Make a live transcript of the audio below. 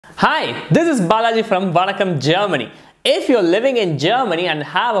Hi, this is Balaji from Vanakkam, Germany. If you're living in Germany and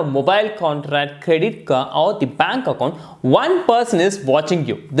have a mobile contract, credit card or the bank account, one person is watching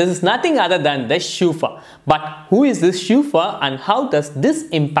you. This is nothing other than the Schufa. But who is this Schufa and how does this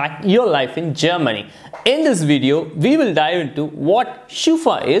impact your life in Germany? In this video, we will dive into what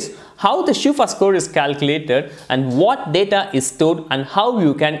Schufa is, how the Schufa score is calculated and what data is stored and how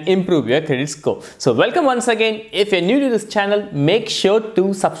you can improve your credit score. So welcome once again. If you're new to this channel, make sure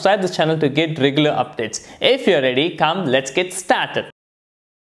to subscribe this channel to get regular updates. If you're ready, come, let's get started.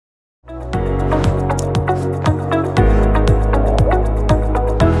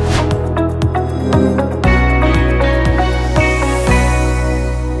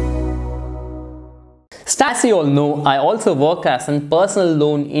 As you all know, I also work as a personal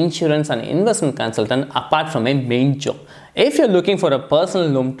loan, insurance and investment consultant apart from my main job. If you're looking for a personal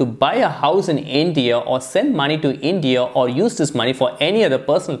loan to buy a house in India or send money to India or use this money for any other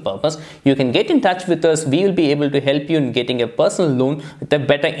personal purpose, you can get in touch with us. We will be able to help you in getting a personal loan with a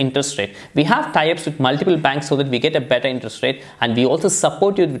better interest rate. We have tie-ups with multiple banks so that we get a better interest rate, and we also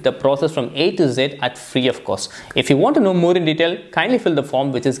support you with the process from A to Z at free of cost. If you want to know more in detail, kindly fill the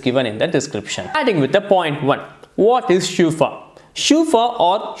form which is given in the description. Starting with the point 1. What is Schufa? Schufa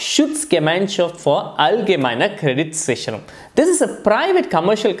or Schutzgemeinschaft for Allgemeine Kreditsicherung. This is a private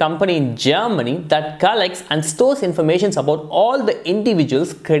commercial company in Germany that collects and stores information about all the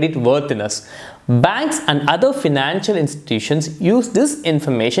individuals' credit worthiness. Banks and other financial institutions use this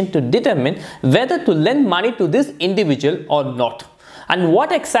information to determine whether to lend money to this individual or not. And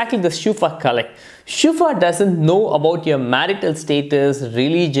what exactly does Schufa collect? Schufa doesn't know about your marital status,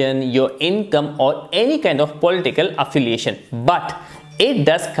 religion, your income or any kind of political affiliation, but it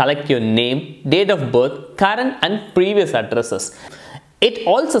does collect your name, date of birth, current and previous addresses. It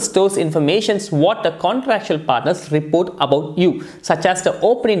also stores information what the contractual partners report about you, such as the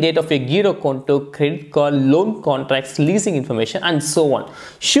opening date of your Giro Konto, credit card, loan contracts, leasing information and so on.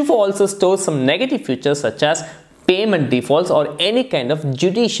 Schufa also stores some negative features such as payment defaults or any kind of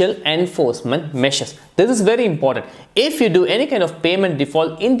judicial enforcement measures. This is very important. If you do any kind of payment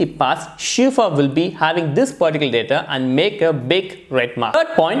default in the past, Schufa will be having this particular data and make a big red mark.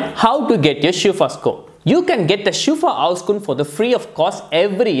 Third point, how to get your Schufa score. You can get the Schufa Auskunft for the free of cost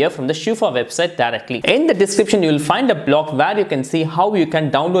every year from the Schufa website directly. In the description, you will find a blog where you can see how you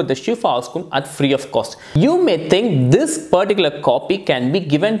can download the Schufa Auskunft at free of cost. You may think this particular copy can be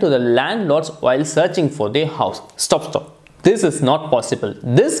given to the landlords while searching for their house. Stop. This is not possible.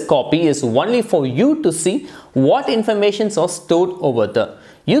 This copy is only for you to see what information are stored over there.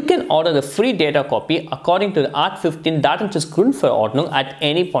 You can order the free data copy according to the Art 15 Datenschutzgrundverordnung at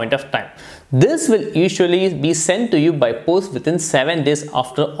any point of time. This will usually be sent to you by post within 7 days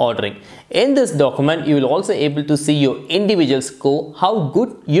after ordering. In this document, you will also able to see your individual score, how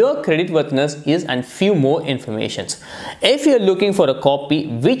good your creditworthiness is and few more informations. If you are looking for a copy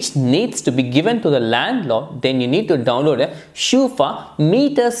which needs to be given to the landlord, then you need to download a Schufa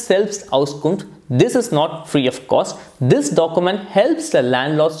Mieter Selbst Auskunft. This is not free of cost. This document helps the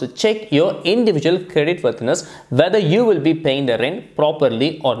landlords to check your individual creditworthiness, whether you will be paying the rent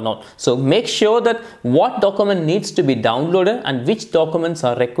properly or not. So make sure that what document needs to be downloaded and which documents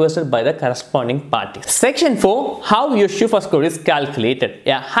are requested by the corresponding parties. Section 4. How your Schufa score is calculated.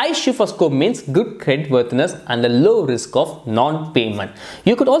 A high Schufa score means good creditworthiness and a low risk of non-payment.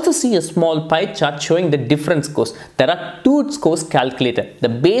 You could also see a small pie chart showing the different scores. There are two scores calculated, the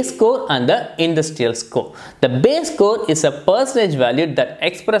base score and the industrial score. The base score is a percentage value that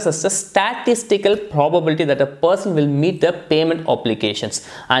expresses the statistical probability that a person will meet the payment obligations,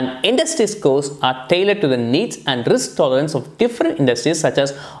 and industry scores are tailored to the needs and risk tolerance of different industries such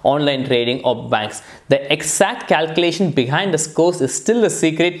as online trading or banks. The exact calculation behind the scores is still a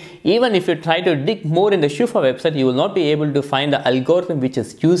secret. Even if you try to dig more in the Schufa website, you will not be able to find the algorithm which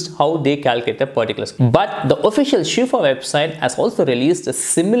is used how they calculate a particular score. But the official Schufa website has also released a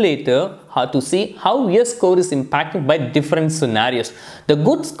simulator to see how your score is impacted by different scenarios. The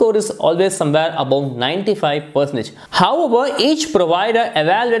good score is always somewhere above 95%. However, each provider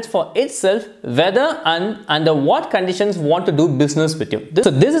evaluates for itself whether and under what conditions want to do business with you.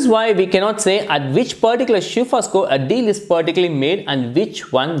 So this is why we cannot say at which particular Schufa score a deal is particularly made and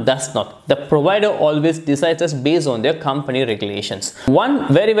which one does not. The provider always decides us based on their company regulations.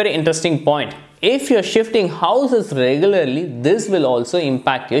 One very interesting point. If you're shifting houses regularly, this will also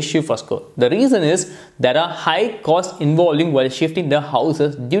impact your Schufa score. The reason is there are high costs involving while shifting the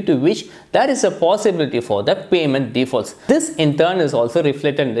houses, due to which there is a possibility for the payment defaults. This in turn is also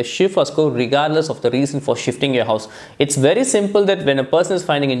reflected in the Schufa score regardless of the reason for shifting your house. It's very simple that when a person is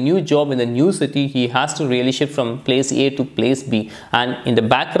finding a new job in the new city, he has to really shift from place A to place B, and in the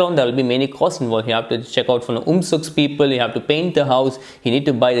background there will be many costs involved. You have to check out for the umsuks people, you have to paint the house, you need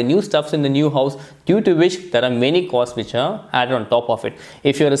to buy the new stuffs in the new house, due to which there are many costs which are added on top of it.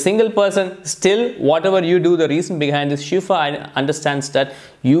 If you're a single person, still whatever you do, the reason behind this, Schufa understands that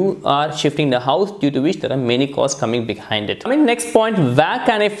you are shifting the house, due to which there are many costs coming behind it. Next point, where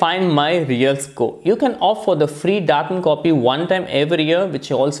can I find my real score? You can opt for the free datum copy one time every year, which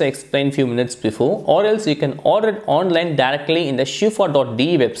I also explained few minutes before, or else you can order it online directly in the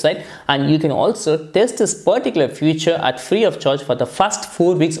schufa.de website, and you can also test this particular feature at free of charge for the first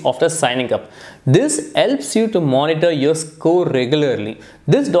 4 weeks after signing up. This helps you to monitor your score regularly.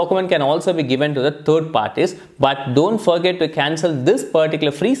 This document can also be given to the third parties, but don't forget to cancel this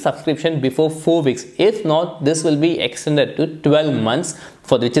particular free subscription before 4 weeks. If not, this will be extended to 12 months,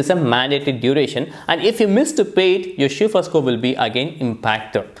 for which is a mandatory duration, and if you miss to pay it, your Schufa score will be again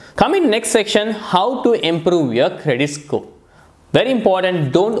impacted. Coming to next section, how to improve your credit score. Very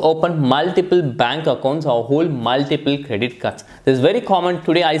important, don't open multiple bank accounts or hold multiple credit cards. This is very common.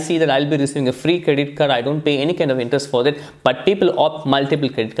 Today I see that I'll be receiving a free credit card. I don't pay any kind of interest for that, but people opt multiple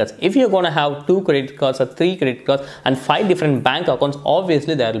credit cards. If you're going to have 2 credit cards or 3 credit cards and 5 different bank accounts,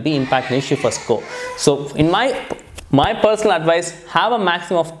 obviously there will be impact in Schufa score. So in my personal advice, have a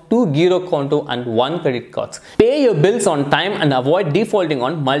maximum of 2 Giro Konto and 1 credit cards. Pay your bills on time and avoid defaulting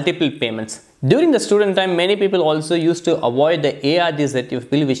on multiple payments. During the student time, many people also used to avoid the ARDZ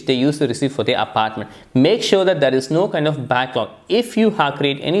bill which they used to receive for their apartment. Make sure that there is no kind of backlog. If you have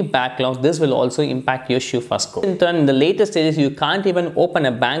created any backlog, this will also impact your Schufa score. In turn, in the later stages, you can't even open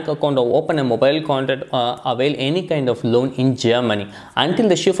a bank account or open a mobile contract or avail any kind of loan in Germany. Until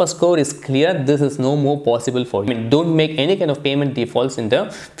the Schufa score is clear, this is no more possible for you. Don't make any kind of payment defaults in the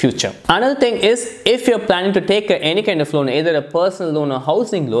future. Another thing is, if you're planning to take any kind of loan, either a personal loan or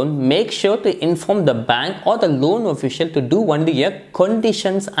housing loan, make sure to inform the bank or the loan official to do only a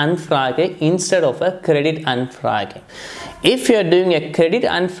conditions anfrage instead of a credit anfrage. If you are doing a credit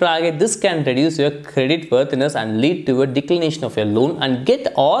anfrage, this can reduce your credit worthiness and lead to a declination of your loan and get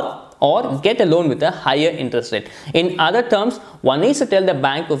a loan with a higher interest rate. In other terms, one needs to tell the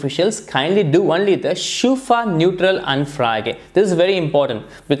bank officials kindly do only the Schufa neutral anfrage. This is very important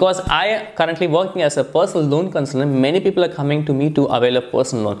because I am currently working as a personal loan consultant. Many people are coming to me to avail a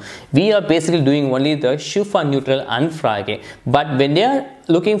personal loan. We are basically doing only the Schufa neutral anfrage, but when they are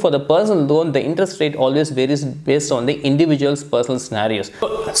looking for the personal loan, the interest rate always varies based on the individual's personal scenarios.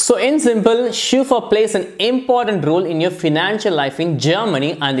 So in simple, Schufa plays an important role in your financial life in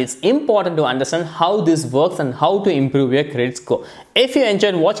Germany, and it's important to understand how this works and how to improve your credit score. If you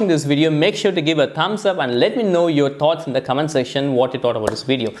enjoyed watching this video, make sure to give a thumbs up and let me know your thoughts in the comment section, what you thought about this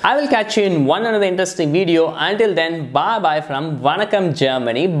video. I will catch you in one another interesting video. Until then, bye bye from Vanakkam,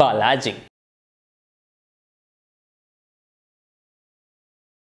 Germany, Balaji.